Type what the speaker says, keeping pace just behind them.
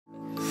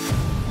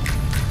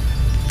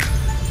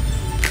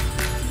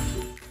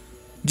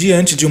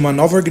Diante de uma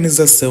nova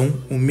organização,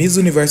 o Miss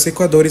Universo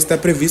Equador está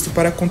previsto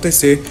para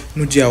acontecer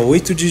no dia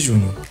 8 de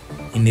junho.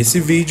 E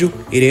nesse vídeo,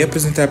 irei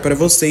apresentar para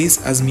vocês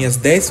as minhas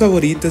 10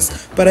 favoritas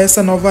para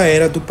essa nova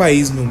era do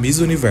país no Miss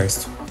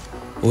Universo.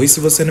 Oi, se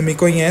você não me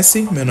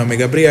conhece, meu nome é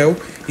Gabriel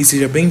e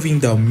seja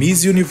bem-vindo ao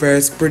Miss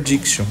Universe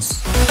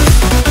Predictions.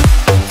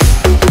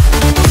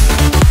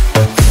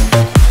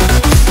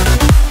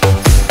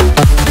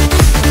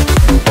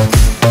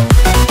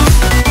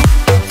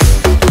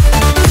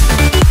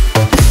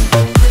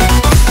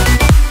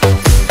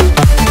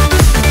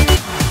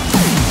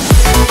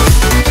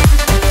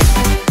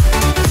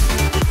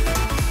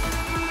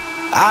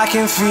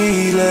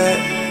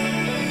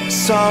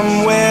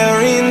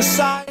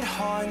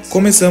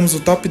 Começamos o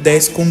top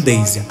 10 com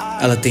Daisy.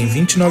 Ela tem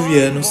 29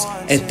 anos,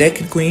 é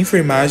técnico em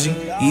enfermagem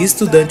e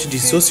estudante de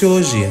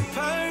sociologia.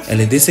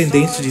 Ela é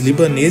descendente de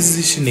libaneses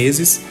e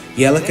chineses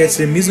e ela quer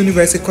ser Miss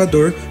Universo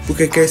Equador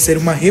porque quer ser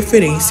uma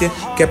referência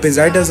que,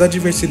 apesar das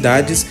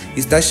adversidades,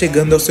 está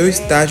chegando ao seu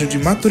estágio de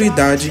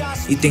maturidade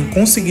e tem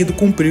conseguido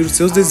cumprir os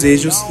seus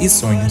desejos e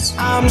sonhos.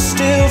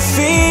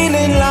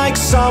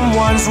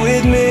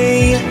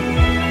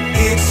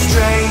 It's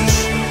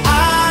strange,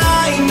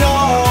 I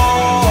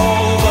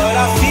know, but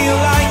I feel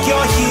like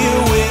you're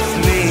here with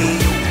me,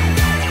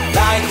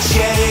 like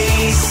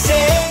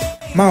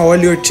chasing.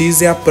 Maoli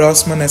Ortiz é a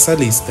próxima nessa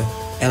lista.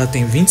 Ela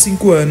tem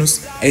 25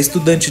 anos, é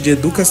estudante de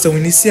educação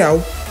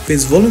inicial,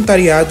 fez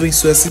voluntariado em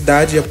sua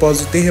cidade após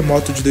o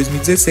terremoto de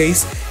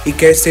 2016 e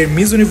quer ser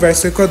Miss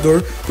Universo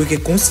Equador porque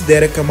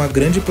considera que é uma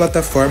grande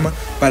plataforma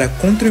para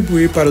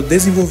contribuir para o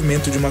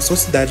desenvolvimento de uma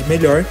sociedade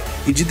melhor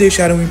e de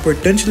deixar um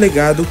importante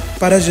legado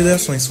para as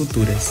gerações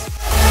futuras.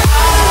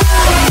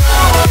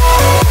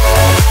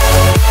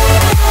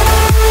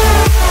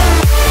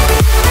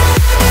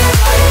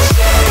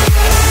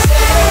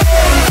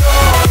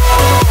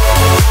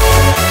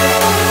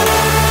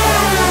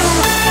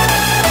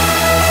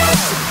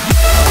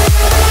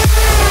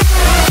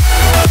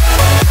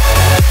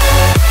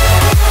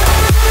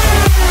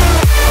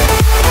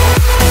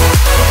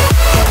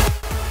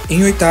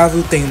 Em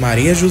oitavo, tenho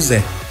Maria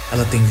José.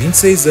 Ela tem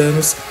 26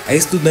 anos, é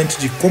estudante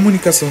de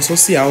comunicação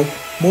social,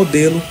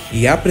 modelo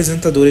e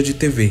apresentadora de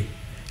TV.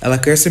 Ela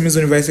quer ser Miss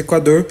Universo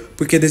Equador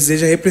porque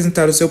deseja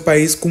representar o seu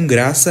país com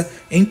graça,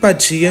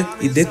 empatia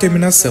e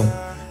determinação,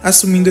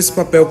 assumindo esse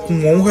papel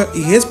com honra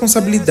e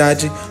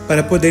responsabilidade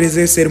para poder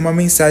exercer uma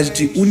mensagem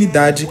de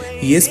unidade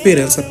e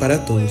esperança para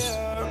todos.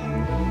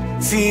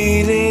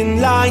 Feeling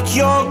like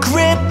your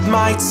grip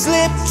might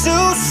slip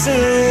too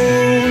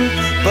soon,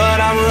 but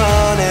I'm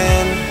running,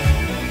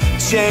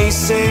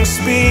 chasing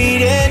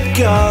speed and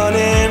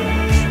gunning.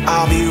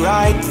 I'll be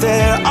right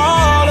there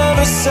all of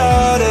a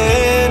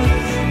sudden.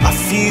 I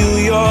feel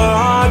your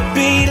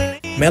heartbeat.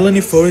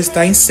 Melanie Flores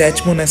está em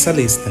sétimo nessa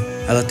lista.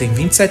 Ela tem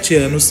 27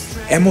 anos,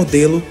 é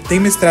modelo, tem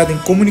mestrado em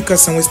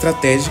comunicação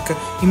estratégica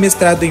e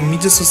mestrado em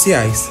mídias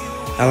sociais.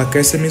 Ela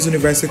quer ser Miss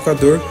Universo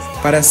Equador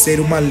para ser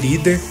uma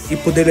líder e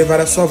poder levar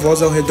a sua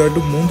voz ao redor do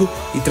mundo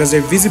e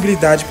trazer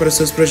visibilidade para os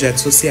seus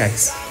projetos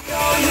sociais.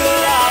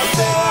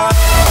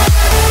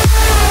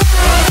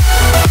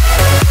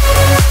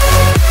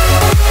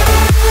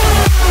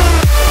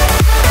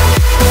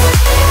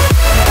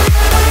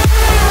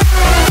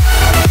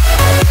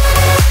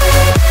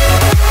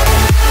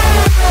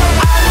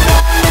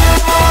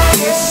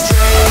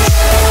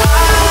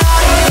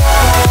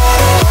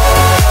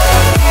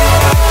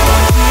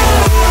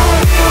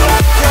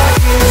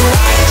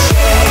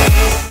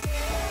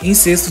 Em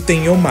sexto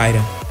tem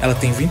Yomaira. Ela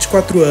tem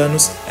 24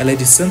 anos, ela é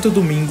de Santo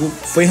Domingo,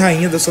 foi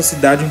rainha da sua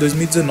cidade em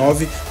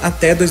 2019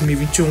 até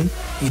 2021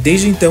 e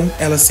desde então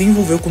ela se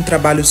envolveu com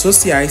trabalhos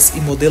sociais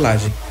e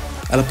modelagem.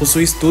 Ela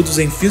possui estudos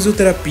em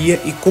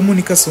fisioterapia e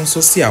comunicação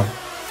social.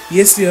 E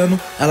esse ano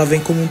ela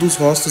vem como um dos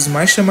rostos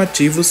mais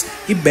chamativos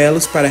e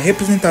belos para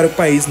representar o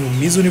país no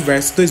Miss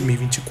Universo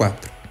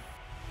 2024.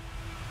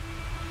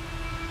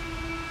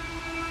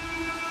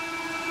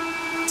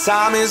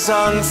 Time is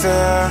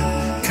unfair,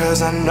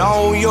 'cause I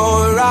know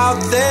you're out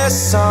there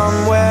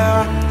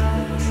somewhere,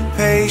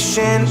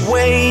 patient,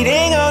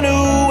 waiting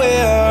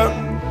unaware,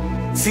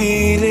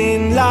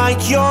 feeling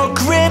like your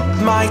grip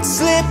might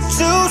slip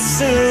too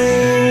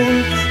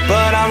soon,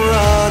 but I'm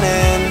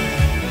running,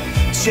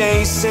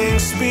 chasing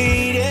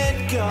speed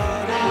and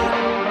gunning.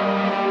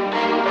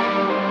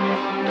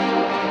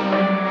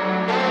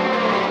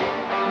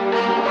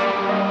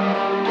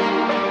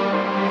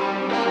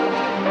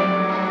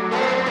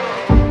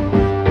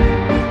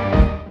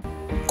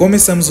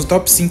 Começamos o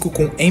top 5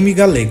 com Amy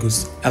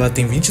Galegos. Ela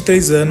tem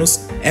 23 anos,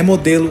 é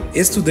modelo,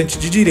 estudante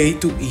de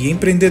direito e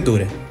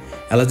empreendedora.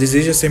 Ela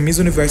deseja ser Miss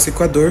Universo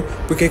Equador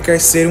porque quer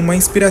ser uma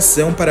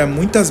inspiração para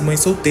muitas mães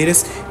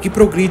solteiras que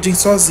progridem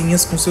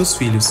sozinhas com seus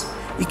filhos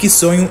e que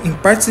sonham em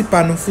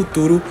participar no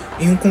futuro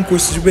em um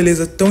concurso de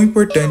beleza tão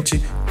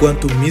importante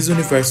quanto o Miss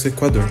Universo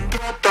Equador.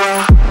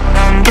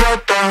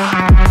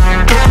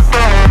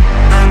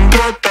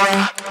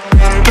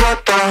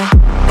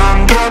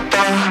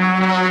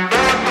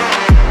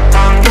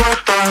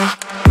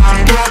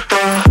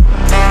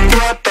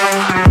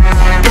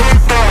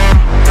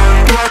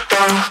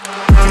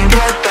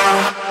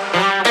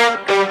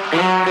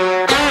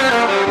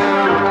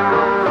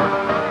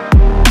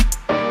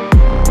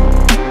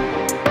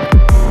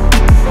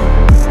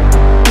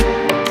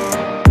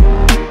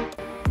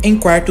 Em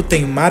quarto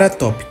tenho Mara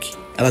Topic.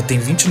 Ela tem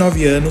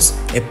 29 anos,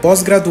 é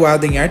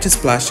pós-graduada em artes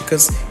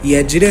plásticas e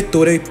é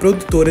diretora e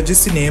produtora de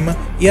cinema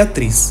e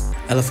atriz.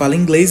 Ela fala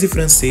inglês e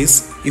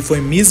francês e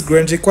foi Miss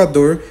Grand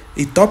Ecuador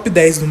e top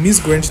 10 no Miss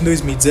Grand em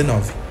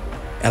 2019.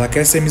 Ela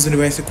quer ser Miss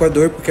Universo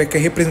Equador porque quer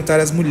representar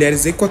as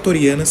mulheres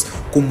equatorianas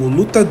como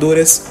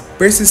lutadoras,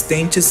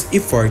 persistentes e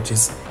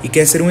fortes, e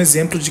quer ser um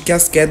exemplo de que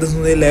as quedas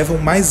nos elevam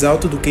mais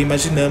alto do que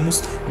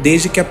imaginamos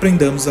desde que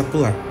aprendamos a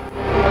pular.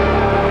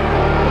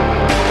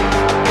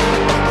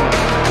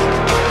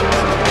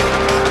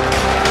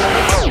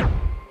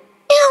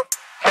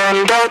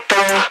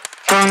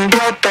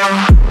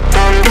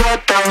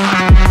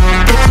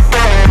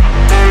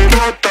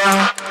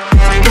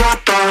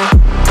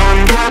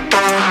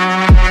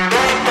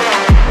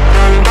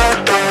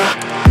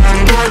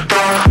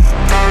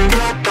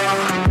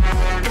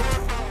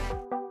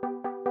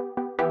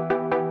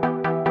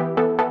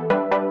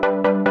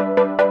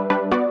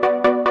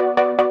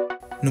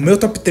 No meu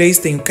top 3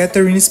 tenho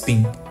Catherine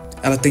Spin.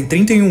 Ela tem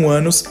 31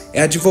 anos,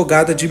 é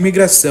advogada de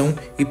imigração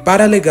e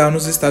paralegal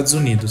nos Estados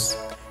Unidos.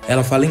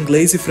 Ela fala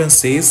inglês e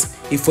francês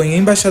e foi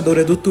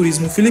embaixadora do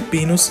turismo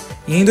filipinos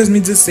e em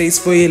 2016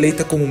 foi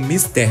eleita como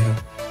Miss Terra.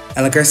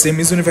 Ela quer ser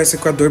Miss Universo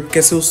Equador porque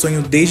é seu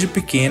sonho desde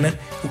pequena,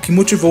 o que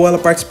motivou ela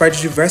a participar de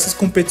diversas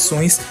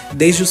competições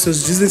desde os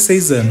seus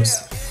 16 anos.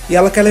 E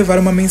ela quer levar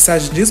uma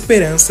mensagem de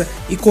esperança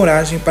e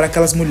coragem para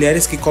aquelas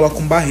mulheres que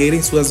colocam barreira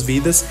em suas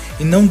vidas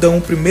e não dão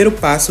o primeiro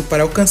passo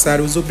para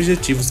alcançar os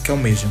objetivos que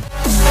almejam.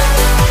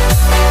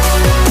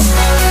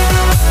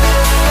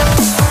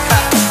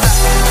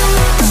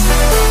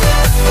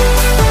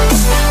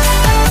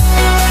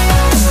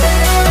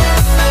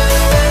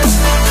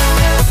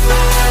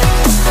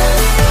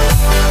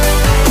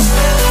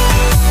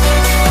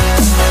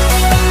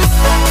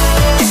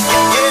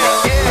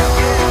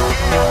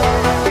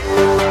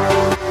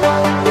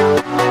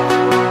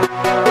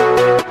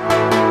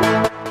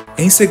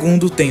 Em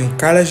segundo, tenho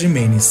Carla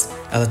Jimenez.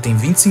 Ela tem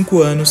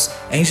 25 anos,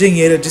 é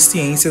engenheira de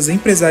ciências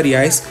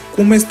empresariais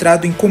com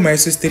mestrado em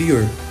comércio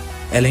exterior.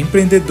 Ela é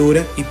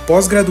empreendedora e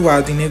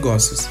pós-graduada em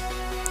negócios.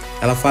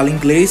 Ela fala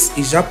inglês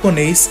e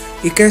japonês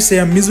e quer ser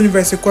a Miss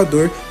Universo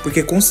Equador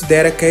porque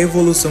considera que a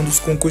evolução dos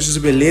concursos de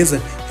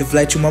beleza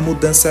reflete uma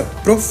mudança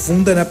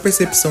profunda na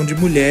percepção de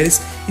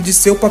mulheres e de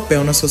seu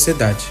papel na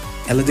sociedade.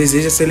 Ela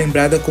deseja ser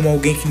lembrada como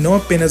alguém que não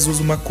apenas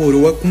usa uma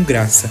coroa com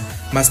graça,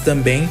 mas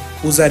também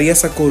usaria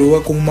essa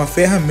coroa como uma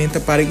ferramenta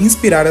para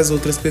inspirar as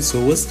outras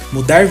pessoas,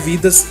 mudar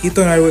vidas e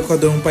tornar o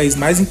Equador um país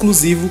mais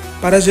inclusivo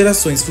para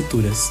gerações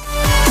futuras.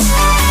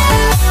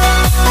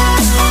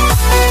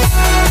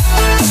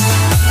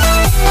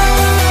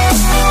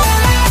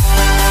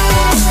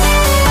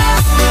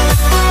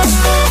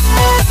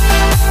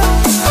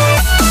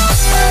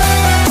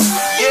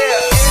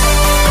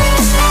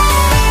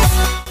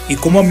 E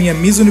como a minha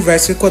Miss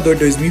Universo Equador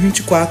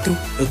 2024,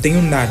 eu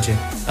tenho Nádia.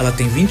 Ela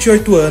tem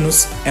 28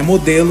 anos, é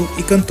modelo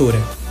e cantora.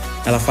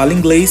 Ela fala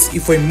inglês e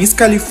foi Miss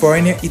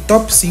Califórnia e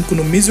top 5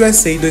 no Miss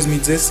USA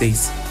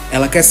 2016.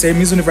 Ela quer ser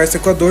Miss Universo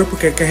Equador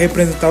porque quer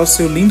representar o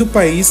seu lindo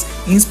país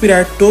e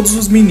inspirar todos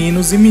os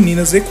meninos e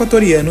meninas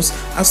equatorianos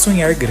a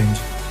sonhar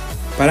grande.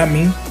 Para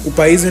mim, o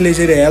país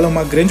eleger ela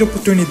uma grande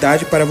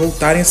oportunidade para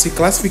voltarem a se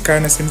classificar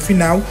na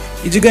semifinal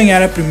e de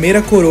ganhar a primeira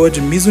coroa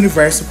de Miss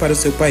Universo para o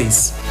seu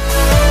país.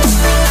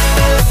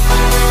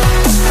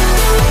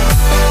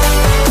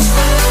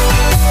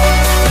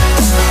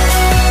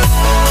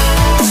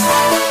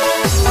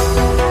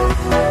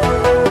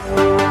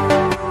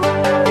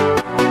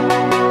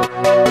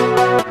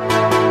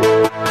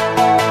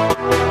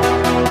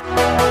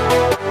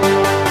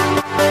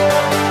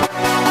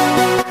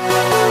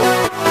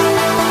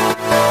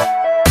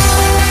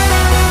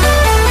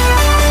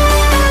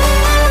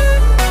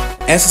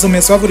 Essas são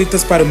minhas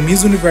favoritas para o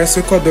Miss Universo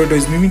Equador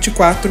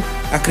 2024,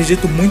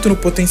 acredito muito no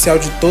potencial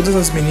de todas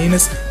as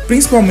meninas,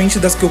 principalmente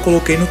das que eu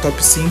coloquei no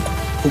top 5.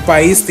 O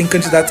país tem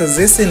candidatas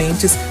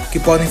excelentes que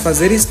podem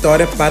fazer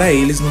história para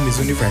eles no Miss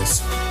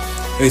Universo.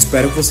 Eu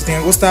espero que você tenha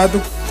gostado,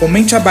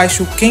 comente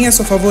abaixo quem é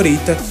sua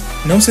favorita,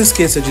 não se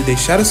esqueça de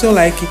deixar o seu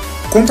like,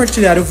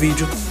 compartilhar o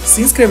vídeo,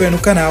 se inscrever no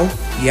canal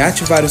e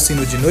ativar o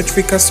sino de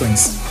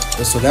notificações.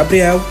 Eu sou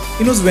Gabriel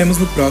e nos vemos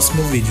no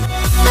próximo vídeo.